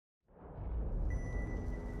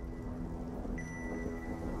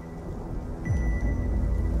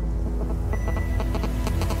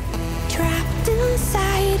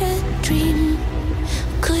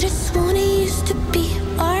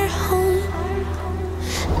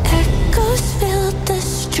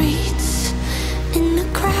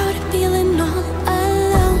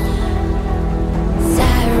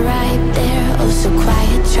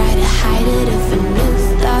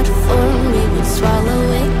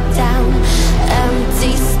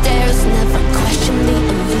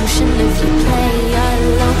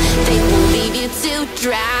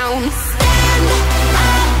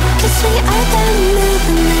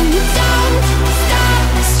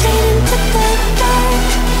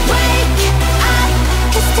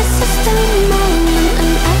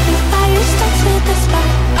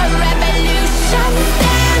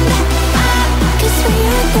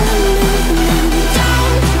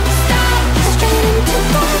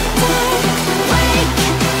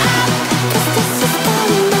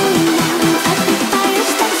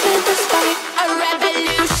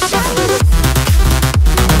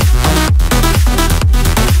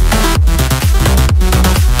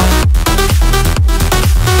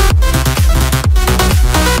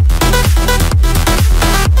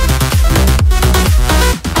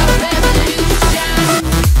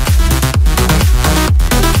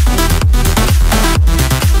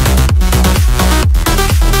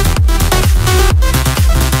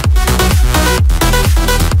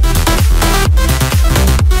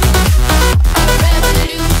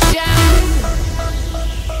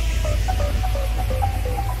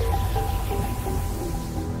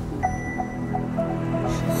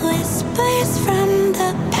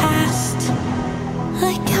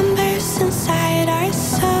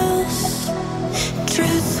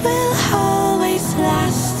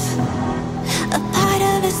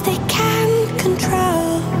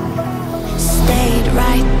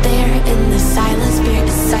silence, fear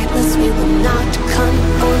is sightless. We will not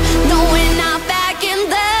conform. No, we're not backing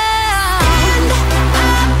down.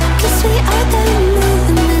 Cause we are the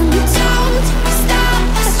movement. Don't stop,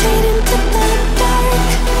 straight into the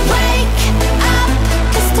dark. Wake up,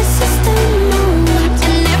 cause this is the moment.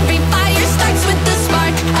 And every fire starts with the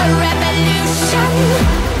spark. A revolution.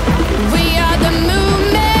 We are the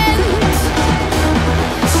movement.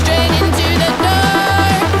 Straight into the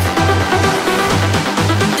dark.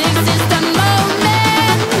 This is the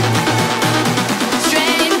moment.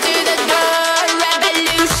 Straight into the dark.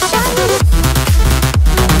 Revolution.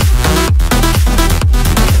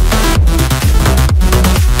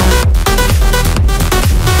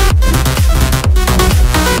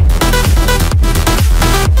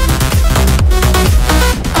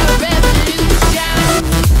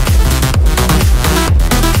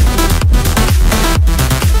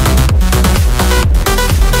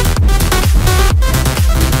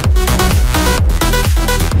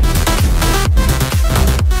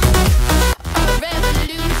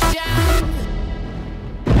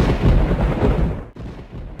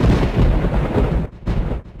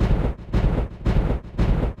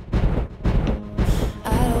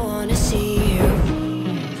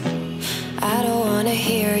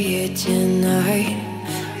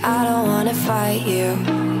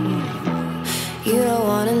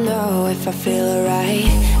 If I feel alright,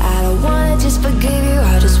 I don't wanna just forgive you,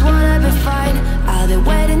 I just wanna be fine. I'll be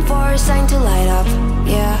waiting for a sign to light up,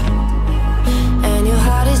 yeah. And your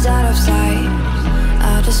heart is out of sight,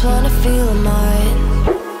 I just wanna feel mine.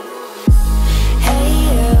 Hey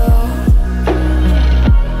you,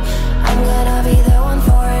 I'm gonna be the one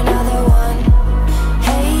for another one.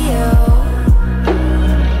 Hey you,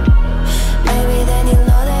 maybe then you'll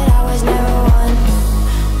know that I was never one.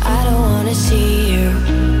 I don't wanna see you,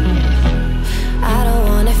 I don't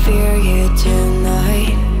wanna fear you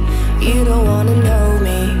tonight. You don't wanna know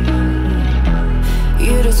me,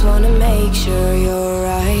 you just wanna make sure you're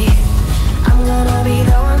right. I'm gonna be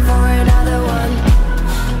the one for another one.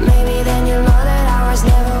 Maybe then you'll know that I was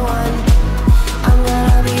never one. I'm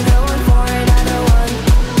gonna be the one for another one.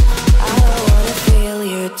 I don't wanna feel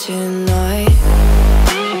you tonight.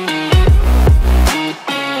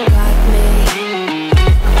 Got me.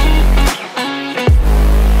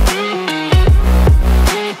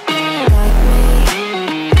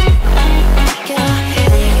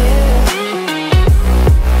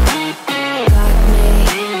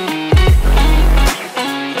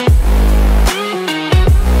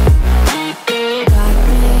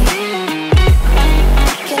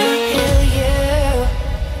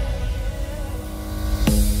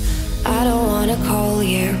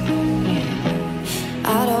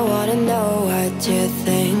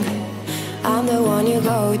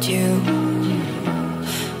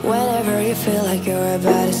 Whenever you feel like you're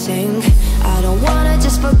about to sink, I don't wanna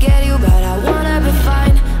just forget you, but I wanna be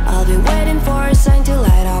fine. I'll be waiting for a sign to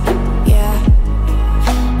light up, yeah.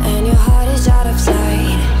 And your heart is out of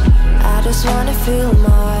sight, I just wanna feel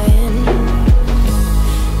mine.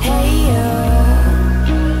 Hey you,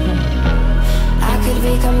 I could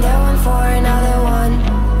become the one for another one.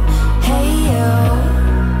 Hey you,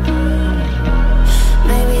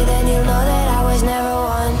 maybe then you'll know that I was never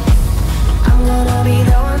one. I'm gonna be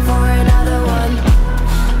the one for another one.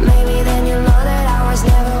 Maybe then you'll know that I was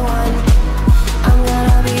never one. I'm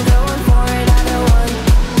gonna be the one for another one.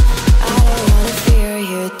 I don't wanna fear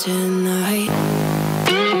you tonight.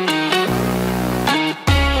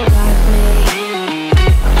 Got me.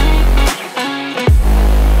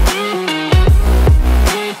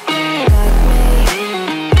 Got me.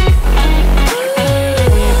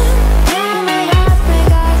 Yeah, me got me,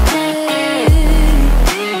 got me.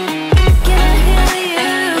 Can I hear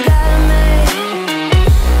you? Got me.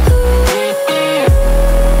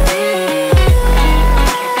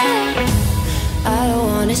 I don't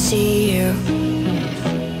wanna see you,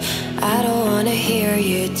 I don't wanna hear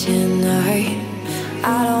you tonight.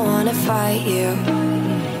 I don't wanna fight you,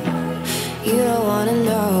 you don't wanna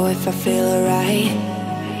know if I feel alright.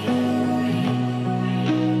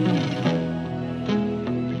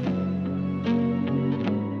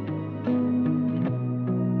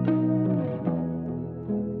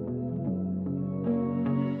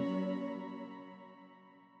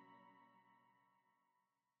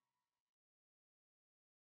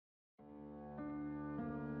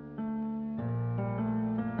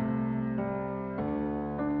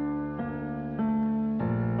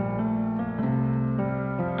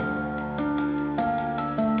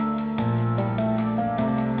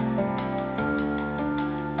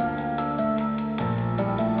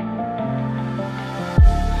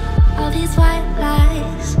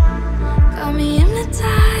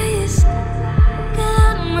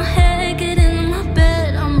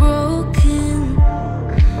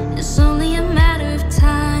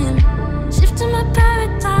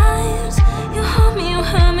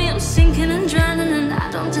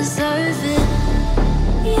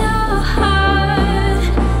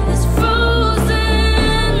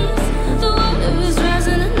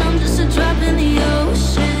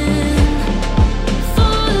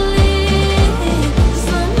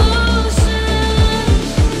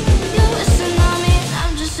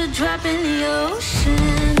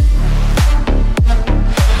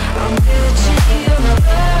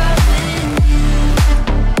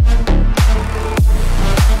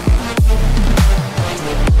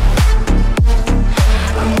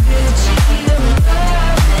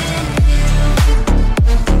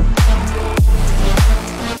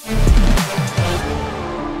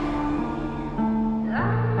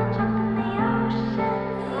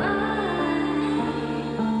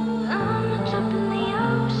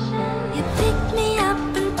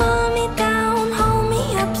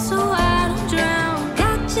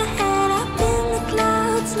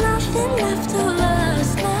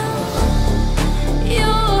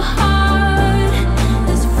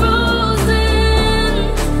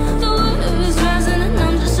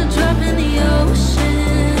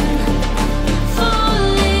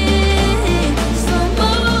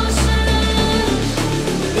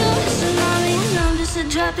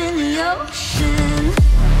 drop in the ocean.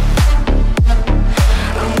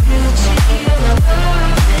 I'm guilty of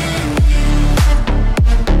loving you.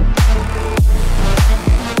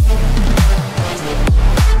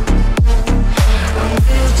 I'm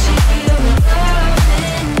guilty of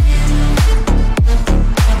loving you.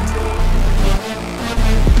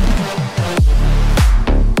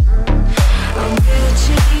 I'm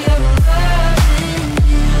guilty of loving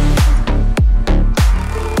you.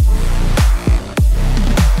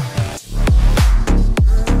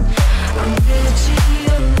 I'm guilty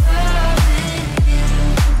of loving you.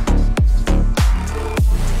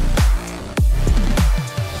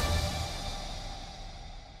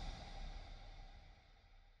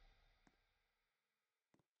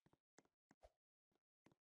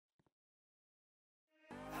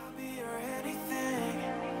 I'll be your anything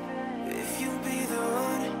if you'll be the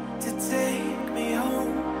one to take me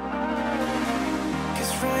home.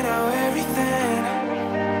 'Cause right now everything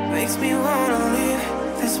makes me wanna leave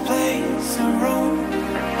this place and roam.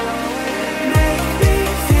 Make me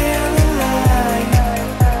feel alive.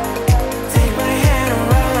 Take my hand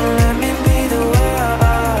around, let me be the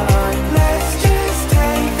one. Let's just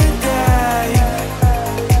take the dive.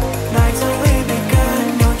 Night's only begun,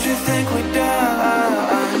 don't you think we're done?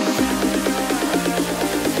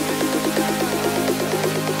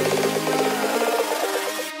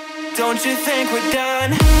 Don't you think we're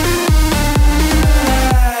done?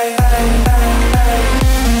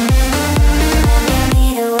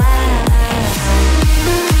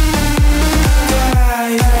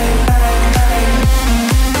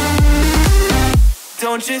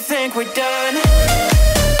 Don't you think we're done?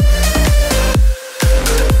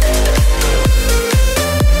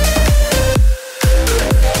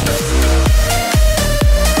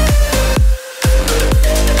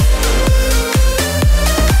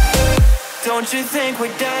 Don't you think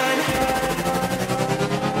we're done?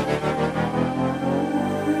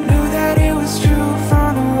 Knew that it was true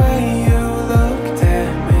from the way you looked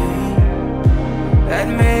at me.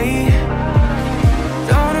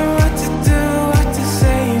 Don't know what to do, what to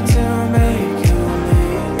say to make you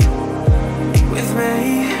leave with me.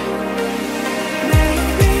 Make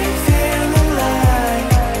me feel alive.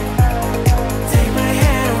 Take my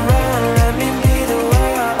hand around, let me be the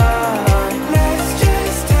one. Let's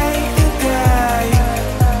just take the dive.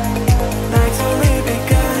 Night's only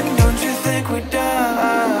begun, don't you think we're done?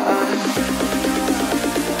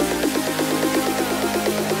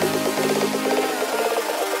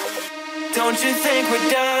 Don't you think we're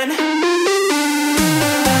done?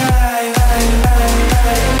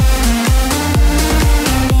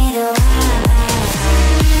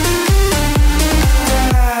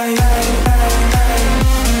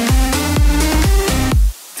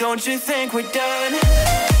 Don't you think we're done?